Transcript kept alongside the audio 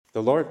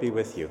The Lord be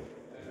with you.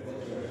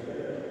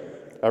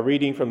 A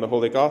reading from the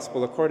Holy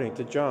Gospel according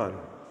to John.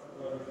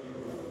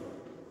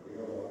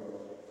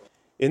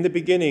 In the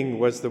beginning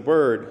was the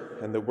Word,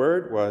 and the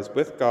Word was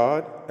with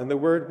God, and the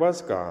Word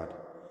was God.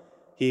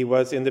 He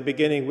was in the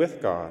beginning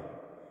with God.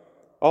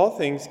 All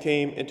things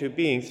came into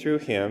being through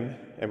him,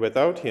 and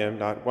without him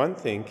not one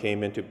thing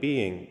came into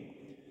being.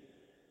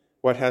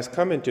 What has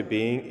come into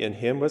being in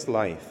him was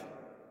life,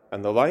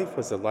 and the life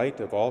was the light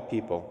of all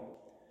people.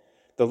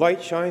 The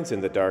light shines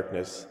in the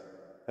darkness,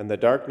 and the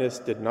darkness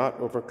did not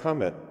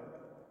overcome it.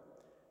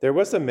 There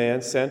was a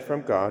man sent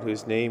from God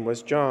whose name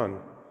was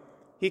John.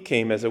 He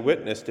came as a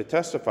witness to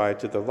testify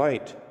to the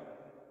light,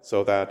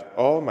 so that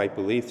all might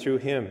believe through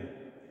him.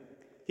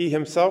 He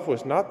himself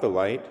was not the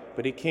light,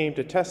 but he came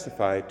to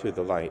testify to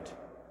the light.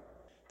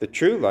 The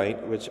true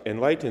light, which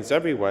enlightens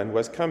everyone,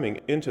 was coming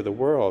into the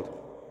world.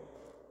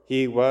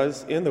 He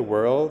was in the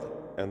world,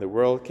 and the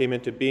world came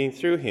into being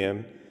through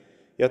him,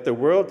 yet the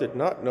world did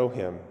not know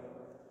him.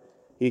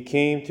 He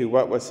came to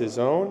what was his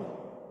own,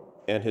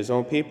 and his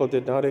own people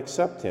did not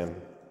accept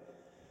him.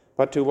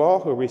 But to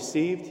all who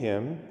received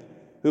him,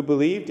 who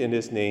believed in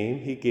his name,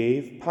 he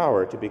gave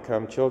power to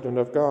become children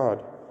of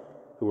God,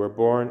 who were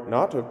born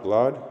not of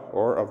blood,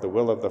 or of the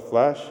will of the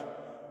flesh,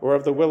 or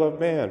of the will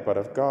of man, but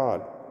of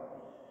God.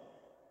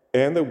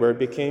 And the Word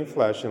became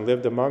flesh and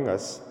lived among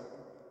us,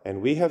 and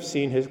we have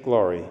seen his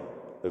glory,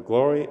 the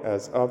glory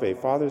as of a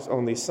Father's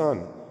only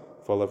Son,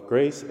 full of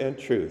grace and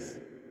truth.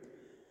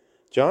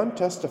 John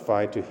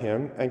testified to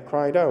him and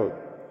cried out,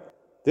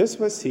 "This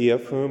was he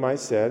of whom I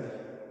said,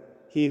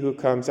 'He who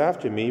comes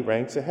after me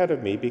ranks ahead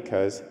of me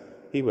because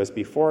he was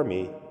before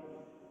me.'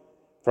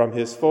 From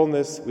his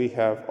fullness we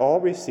have all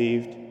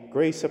received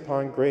grace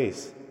upon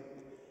grace.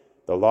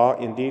 The law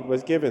indeed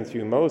was given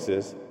through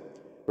Moses.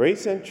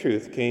 Grace and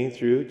truth came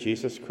through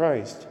Jesus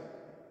Christ.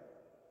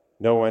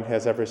 No one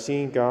has ever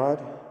seen God.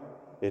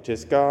 It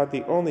is God,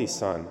 the only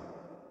Son,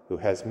 who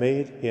has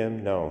made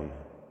him known."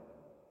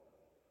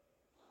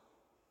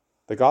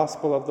 The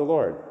Gospel of the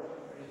Lord.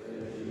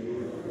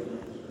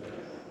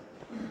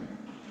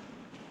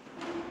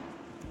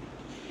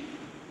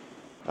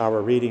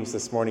 Our readings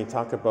this morning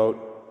talk about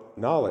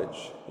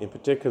knowledge, in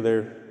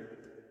particular,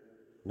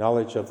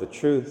 knowledge of the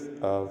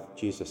truth of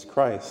Jesus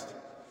Christ.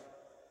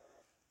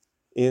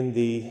 In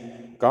the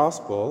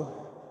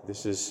Gospel,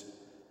 this is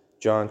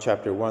John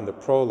chapter 1, the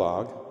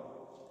prologue,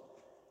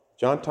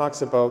 John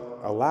talks about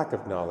a lack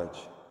of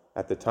knowledge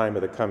at the time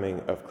of the coming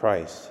of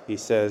Christ. He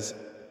says,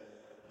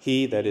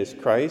 "He, that is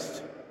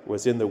Christ,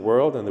 was in the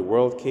world, and the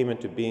world came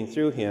into being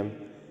through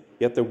him,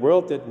 yet the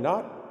world did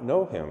not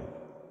know him.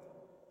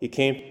 He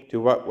came to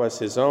what was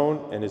his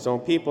own, and his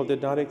own people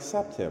did not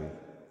accept him."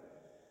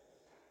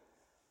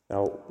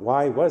 Now,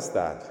 why was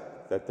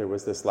that there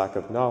was this lack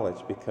of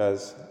knowledge?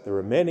 Because there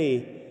were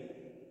many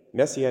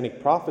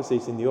messianic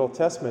prophecies in the Old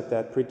Testament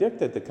that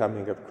predicted the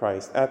coming of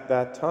Christ at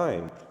that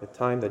time, the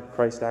time that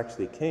Christ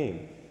actually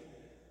came.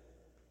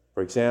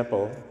 For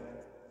example,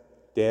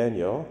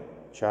 Daniel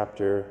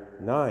chapter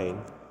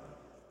 9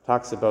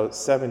 talks about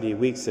 70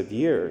 weeks of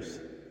years,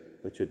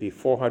 which would be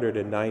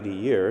 490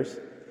 years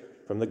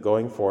from the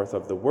going forth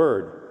of the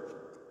Word,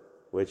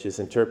 which is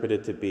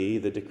interpreted to be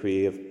the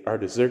decree of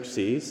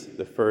Artaxerxes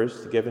the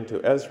first, given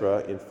to Ezra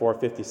in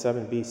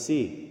 457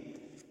 BC.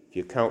 If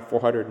you count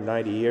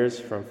 490 years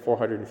from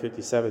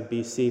 457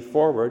 BC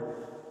forward,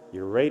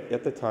 you're right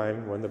at the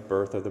time when the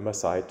birth of the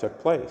Messiah took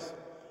place.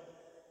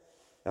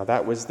 Now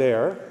that was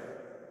there,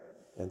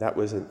 and that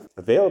was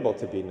available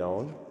to be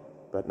known,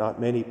 but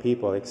not many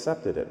people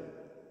accepted it.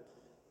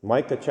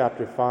 Micah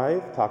chapter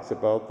 5 talks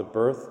about the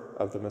birth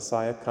of the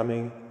Messiah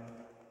coming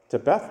to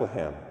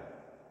Bethlehem.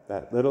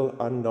 That little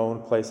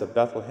unknown place of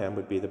Bethlehem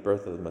would be the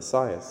birth of the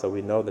Messiah. So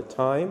we know the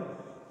time,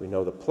 we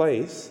know the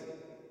place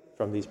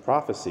from these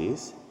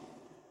prophecies.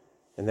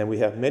 And then we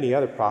have many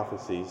other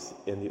prophecies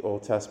in the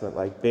Old Testament,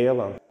 like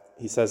Balaam.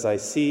 He says, "I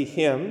see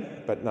him,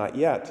 but not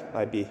yet.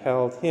 I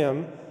beheld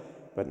him,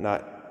 but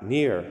not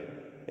near.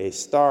 A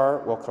star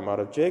will come out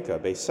of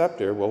Jacob. A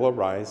scepter will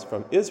arise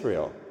from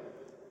Israel."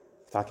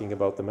 Talking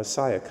about the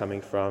Messiah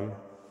coming from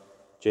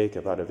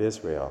Jacob, out of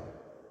Israel.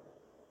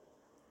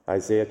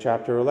 Isaiah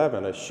chapter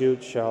 11, "A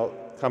shoot shall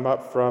come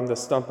up from the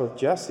stump of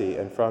Jesse,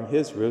 and from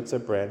his roots a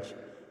branch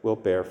will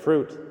bear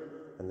fruit,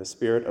 and the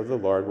Spirit of the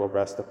Lord will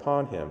rest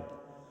upon him."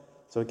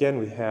 So again,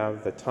 we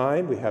have the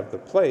time, we have the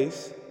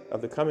place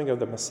of the coming of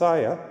the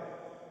Messiah.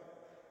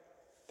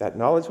 That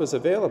knowledge was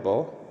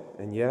available,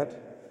 and yet,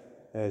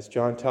 as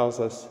John tells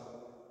us,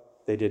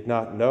 they did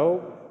not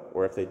know,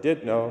 or if they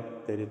did know,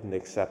 they didn't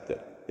accept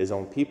it, his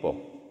own people.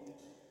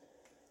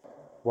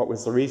 What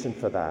was the reason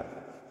for that?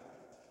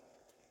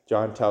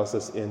 John tells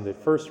us in the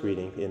first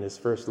reading, in his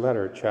first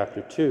letter,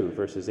 chapter 2,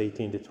 verses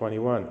 18 to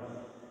 21.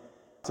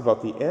 It's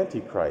about the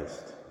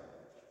Antichrist.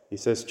 He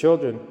says,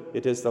 "Children,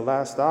 it is the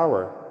last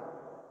hour.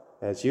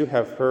 As you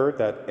have heard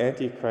that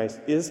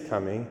Antichrist is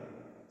coming,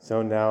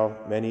 so now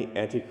many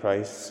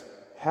Antichrists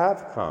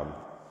have come."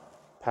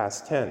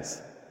 Past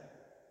tense.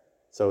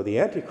 So the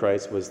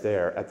Antichrist was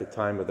there at the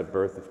time of the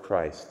birth of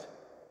Christ.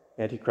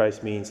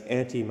 Antichrist means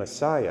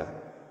anti-Messiah.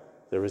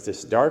 There was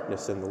this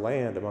darkness in the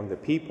land among the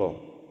people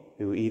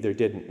who either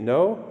didn't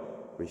know,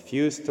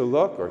 refused to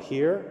look or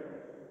hear,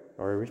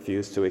 or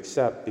refused to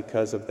accept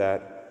because of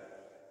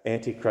that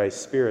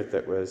Antichrist spirit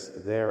that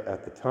was there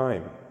at the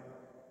time.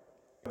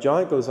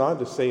 John goes on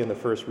to say in the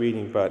first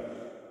reading, "But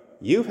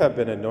you have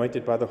been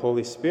anointed by the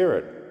Holy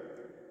Spirit,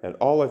 and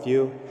all of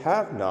you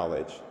have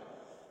knowledge."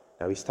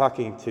 Now he's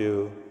talking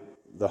to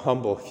the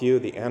humble few,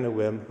 the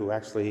Anawim, who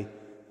actually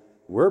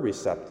were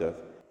receptive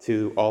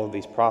to all of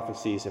these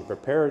prophecies and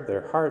prepared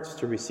their hearts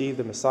to receive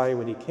the Messiah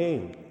when he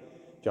came.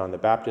 John the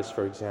Baptist,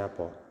 for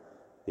example,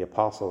 the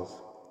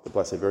apostles, the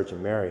Blessed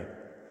Virgin Mary.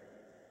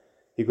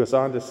 He goes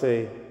on to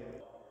say,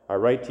 "I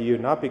write to you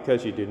not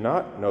because you do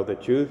not know the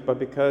truth, but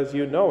because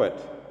you know it,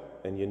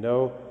 and you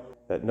know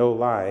that no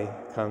lie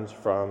comes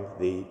from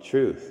the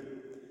truth."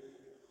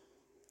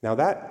 Now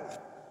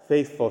that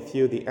faithful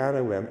few, the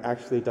Anawim,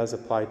 actually does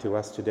apply to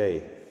us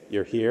today.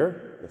 You're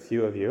here, a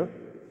few of you,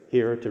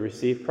 here to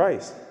receive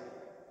Christ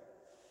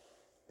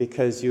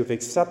because you've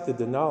accepted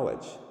the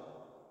knowledge,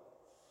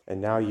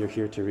 and now you're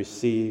here to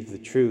receive the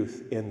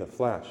truth in the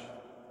flesh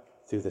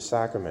through the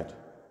sacrament.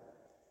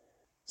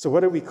 So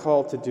what are we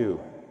called to do?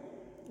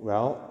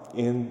 Well,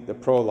 in the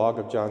prologue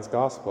of John's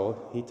Gospel,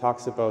 he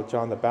talks about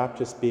John the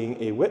Baptist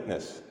being a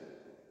witness.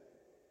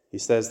 He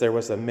says, "There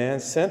was a man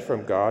sent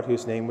from God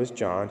whose name was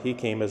John. He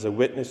came as a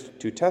witness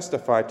to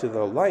testify to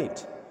the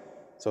light,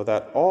 so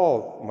that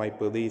all might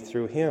believe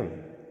through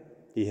him.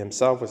 He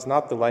himself was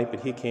not the light,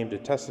 but he came to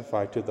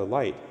testify to the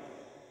light."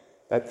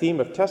 That theme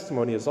of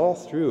testimony is all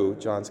through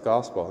John's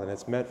Gospel, and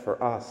it's meant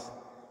for us.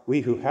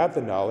 We who have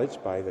the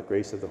knowledge by the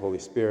grace of the Holy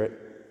Spirit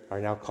are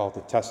now called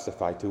to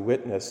testify, to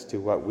witness to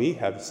what we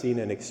have seen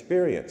and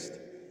experienced.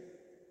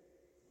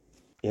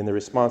 In the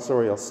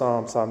responsorial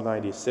psalm, Psalm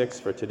 96,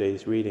 for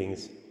today's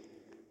readings,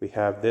 we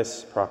have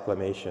this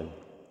proclamation,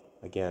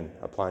 again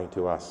applying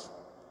to us.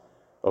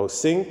 "Oh,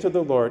 sing to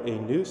the Lord a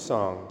new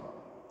song,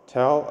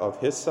 tell of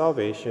his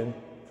salvation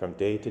from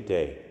day to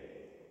day."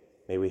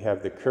 May we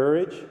have the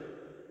courage,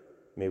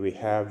 may we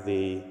have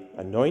the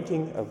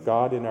anointing of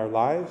God in our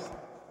lives,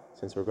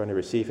 since we're going to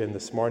receive him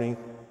this morning,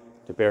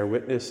 to bear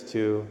witness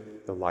to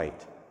the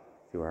light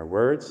through our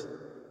words,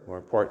 more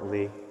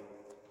importantly,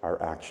 our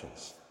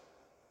actions.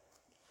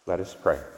 Let us pray.